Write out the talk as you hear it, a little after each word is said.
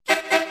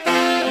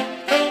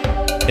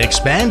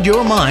Expand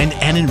your mind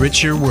and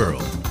enrich your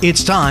world.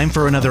 It's time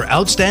for another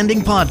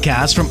outstanding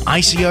podcast from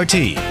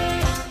I.C.R.T.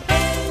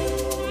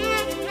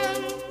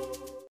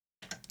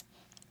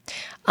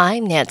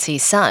 I'm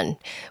Ming-hsin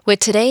with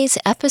today's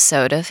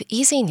episode of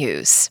Easy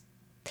News.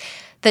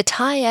 The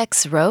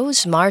Tai-Ex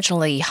rose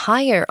marginally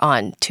higher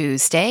on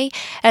Tuesday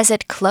as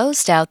it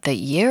closed out the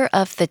Year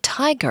of the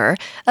Tiger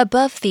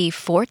above the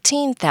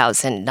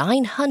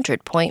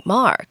 14,900-point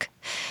mark.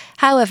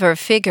 However,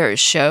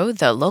 figures show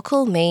the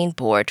local main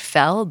board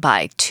fell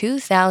by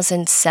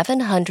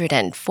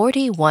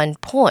 2,741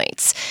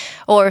 points,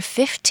 or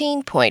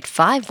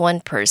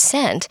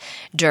 15.51%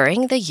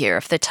 during the Year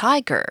of the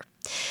Tiger.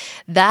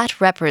 That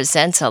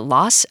represents a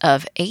loss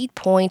of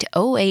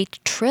 8.08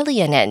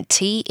 trillion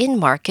NT in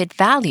market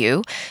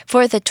value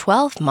for the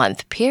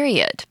 12-month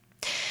period.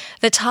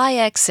 The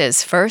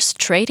Tai-Ex's first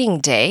trading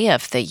day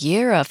of the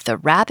Year of the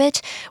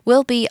Rabbit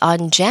will be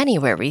on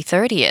January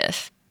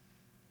 30th.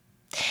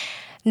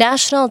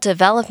 National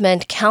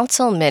Development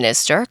Council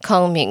Minister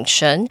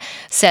Ming-hsin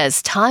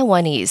says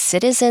Taiwanese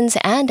citizens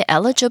and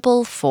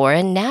eligible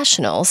foreign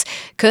nationals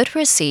could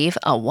receive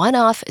a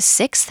one-off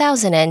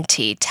 6,000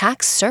 NT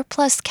tax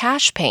surplus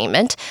cash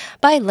payment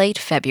by late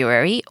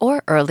February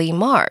or early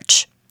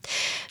March.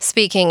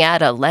 Speaking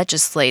at a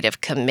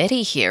legislative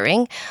committee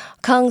hearing,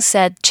 Kung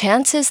said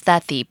chances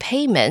that the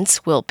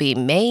payments will be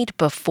made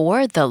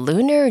before the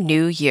Lunar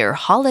New Year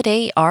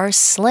holiday are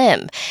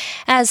slim,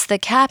 as the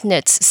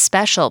Cabinet's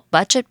special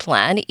budget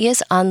plan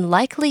is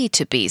unlikely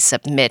to be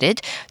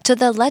submitted to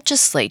the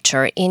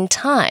Legislature in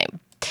time.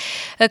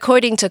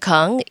 According to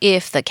Kung,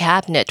 if the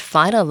Cabinet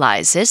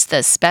finalizes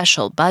the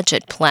special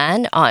budget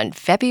plan on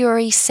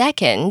February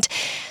 2nd,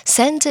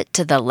 sends it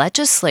to the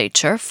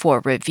Legislature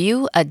for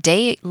review a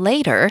day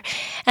later,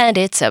 and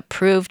it's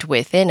approved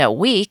within a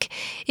week,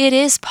 it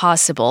is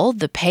possible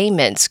the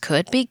payments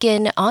could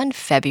begin on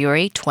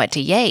February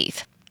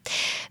 28th.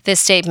 The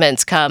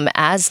statements come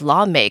as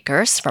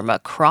lawmakers from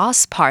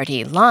across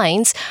party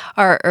lines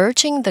are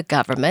urging the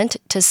government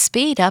to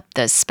speed up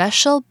the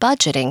special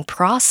budgeting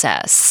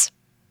process.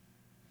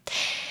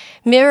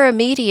 Mirror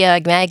Media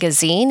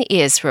magazine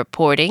is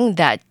reporting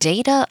that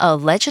data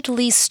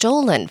allegedly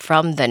stolen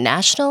from the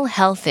National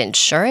Health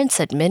Insurance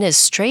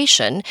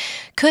Administration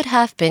could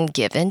have been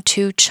given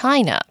to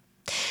China.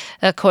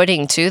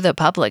 According to the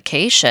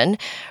publication,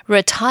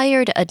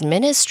 retired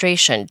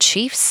Administration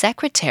Chief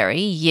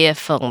Secretary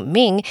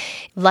Feng-ming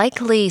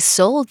likely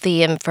sold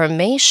the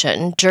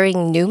information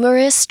during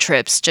numerous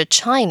trips to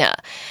China,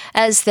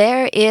 as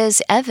there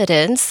is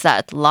evidence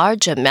that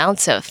large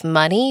amounts of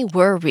money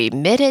were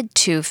remitted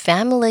to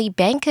family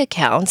bank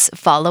accounts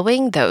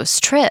following those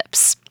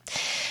trips.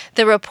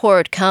 The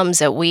report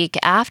comes a week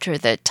after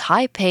the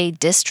Taipei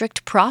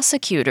District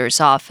Prosecutors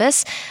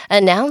Office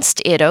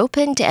announced it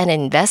opened an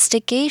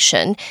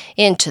investigation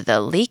into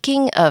the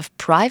leaking of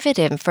private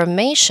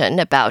information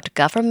about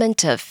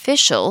government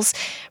officials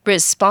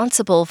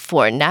responsible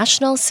for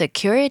national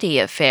security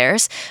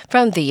affairs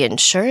from the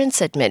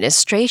Insurance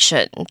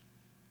Administration.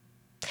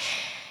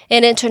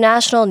 In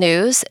international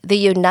news, the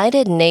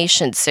United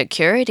Nations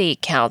Security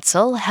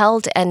Council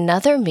held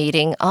another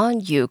meeting on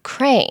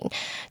Ukraine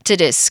to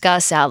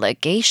discuss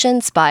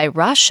allegations by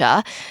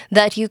Russia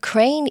that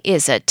Ukraine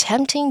is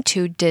attempting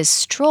to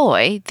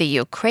destroy the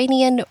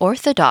Ukrainian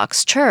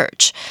Orthodox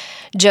Church.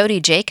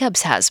 Jody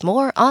Jacobs has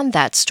more on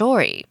that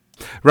story.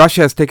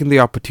 Russia has taken the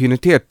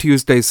opportunity at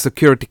Tuesday's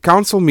Security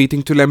Council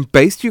meeting to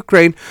lambaste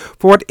Ukraine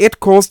for what it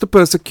calls the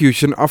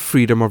persecution of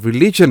freedom of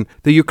religion.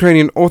 The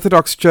Ukrainian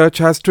Orthodox Church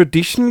has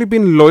traditionally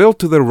been loyal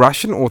to the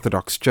Russian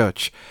Orthodox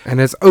Church and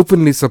has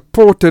openly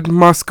supported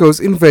Moscow's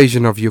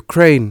invasion of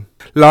Ukraine.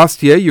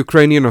 Last year,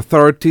 Ukrainian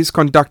authorities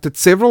conducted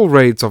several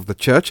raids of the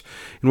church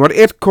in what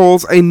it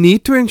calls a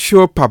need to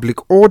ensure public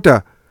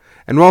order.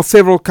 And while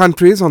several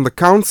countries on the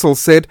council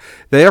said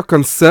they are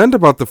concerned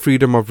about the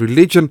freedom of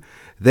religion,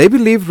 they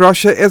believe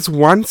Russia is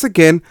once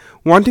again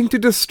wanting to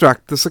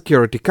distract the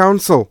Security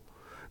Council.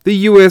 The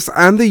US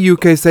and the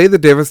UK say the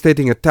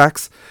devastating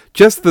attacks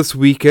just this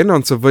weekend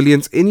on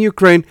civilians in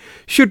Ukraine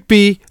should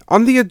be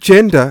on the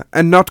agenda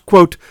and not,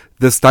 quote,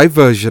 this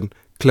diversion,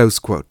 close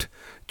quote.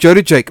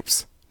 Jody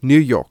Jacobs, New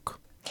York.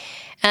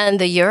 And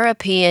the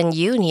European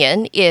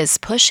Union is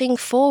pushing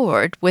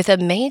forward with a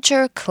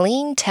major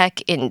clean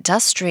tech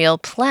industrial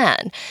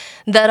plan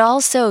that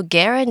also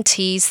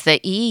guarantees the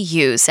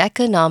EU's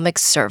economic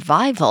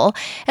survival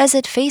as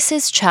it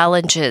faces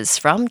challenges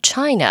from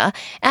China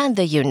and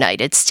the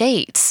United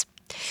States.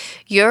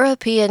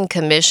 European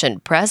Commission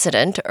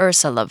President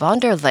Ursula von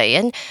der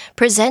Leyen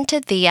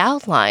presented the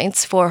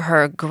outlines for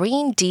her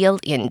Green Deal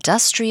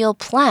industrial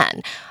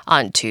plan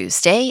on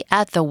Tuesday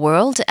at the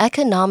World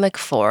Economic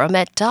Forum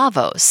at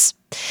Davos.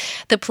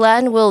 The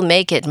plan will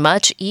make it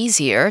much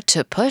easier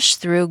to push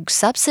through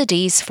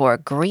subsidies for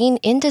green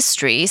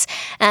industries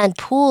and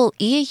pool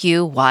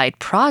EU-wide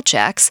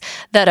projects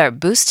that are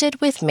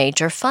boosted with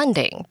major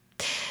funding.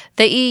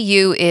 The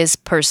EU is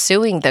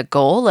pursuing the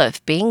goal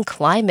of being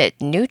climate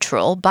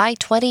neutral by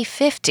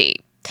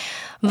 2050.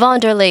 Von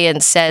der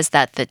Leyen says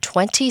that the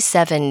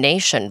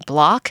 27-nation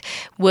bloc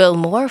will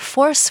more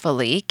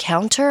forcefully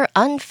counter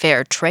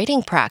unfair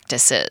trading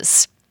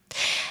practices.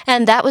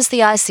 And that was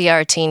the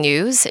I.C.R.T.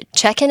 news.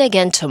 Check in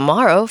again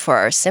tomorrow for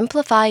our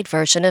simplified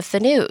version of the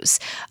news,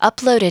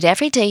 uploaded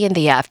every day in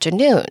the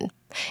afternoon.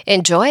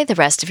 Enjoy the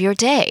rest of your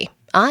day.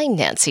 I'm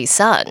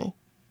Ming-hsin.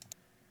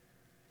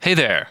 Hey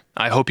there.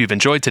 I hope you've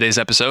enjoyed today's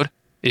episode.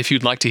 If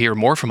you'd like to hear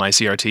more from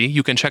I.C.R.T.,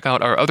 you can check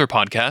out our other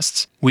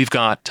podcasts. We've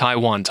got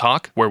Taiwan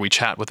Talk, where we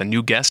chat with a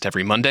new guest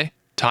every Monday,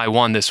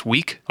 Taiwan This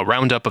Week, a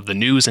roundup of the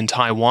news in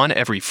Taiwan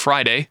every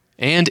Friday,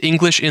 and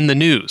English in the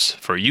News,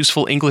 for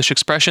useful English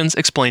expressions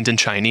explained in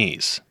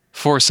Chinese.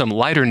 For some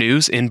lighter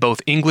news in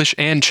both English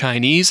and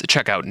Chinese,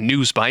 check out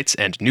News Bites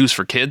and News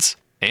for Kids.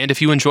 And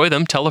if you enjoy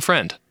them, tell a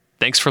friend.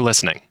 Thanks for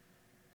listening.